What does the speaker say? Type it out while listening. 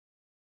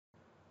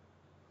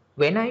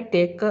When I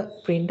take a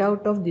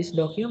printout of this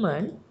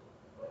document,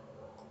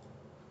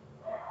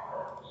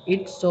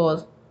 it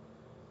shows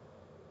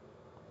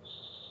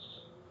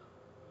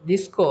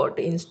this code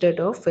instead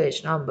of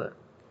page number.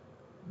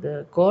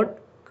 The code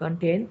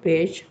contains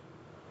page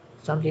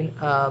something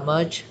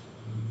merge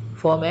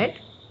format.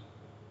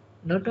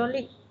 Not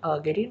only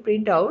getting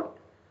printout,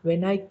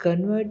 when I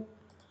convert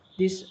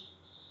this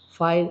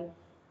file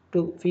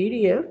to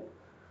PDF,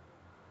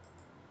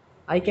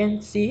 I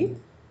can see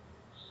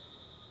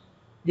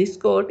this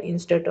code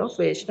instead of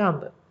page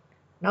number.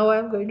 Now I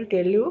am going to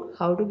tell you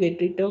how to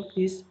get rid of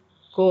this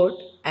code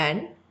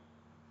and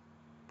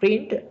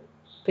print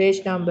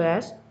page number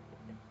as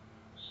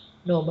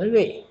normal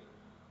way.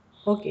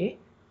 Okay,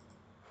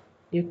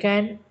 you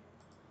can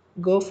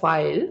go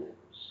file,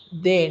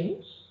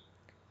 then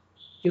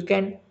you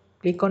can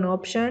click on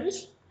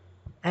options,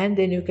 and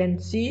then you can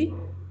see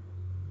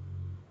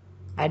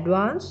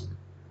advanced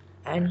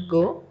and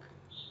go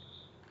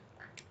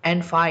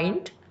and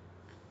find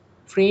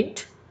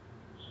print,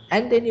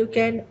 and then you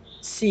can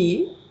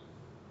see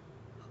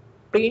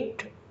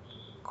print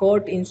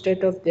code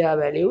instead of their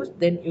values.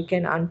 Then you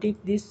can untick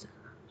this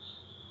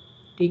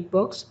tick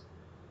box,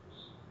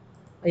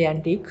 I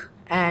untick,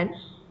 and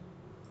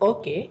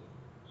okay.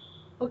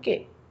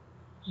 Okay,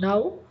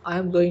 now I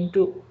am going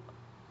to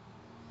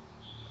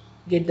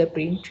get the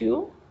print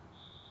view.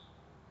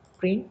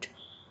 Print.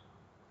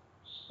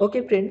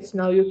 Okay friends,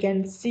 now you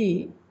can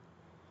see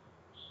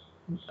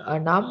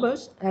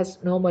numbers as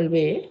normal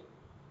way.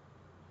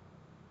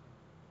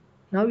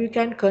 Now you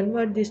can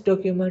convert this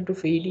document to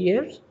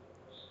PDFs,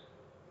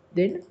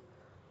 then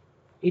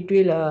it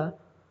will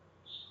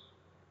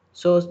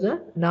shows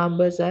the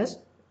numbers as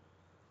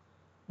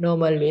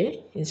normal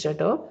way instead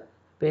of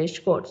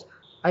page codes.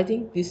 I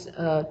think this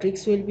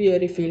tricks will be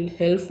very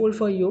helpful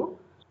for you.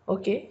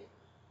 Okay,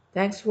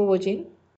 thanks for watching.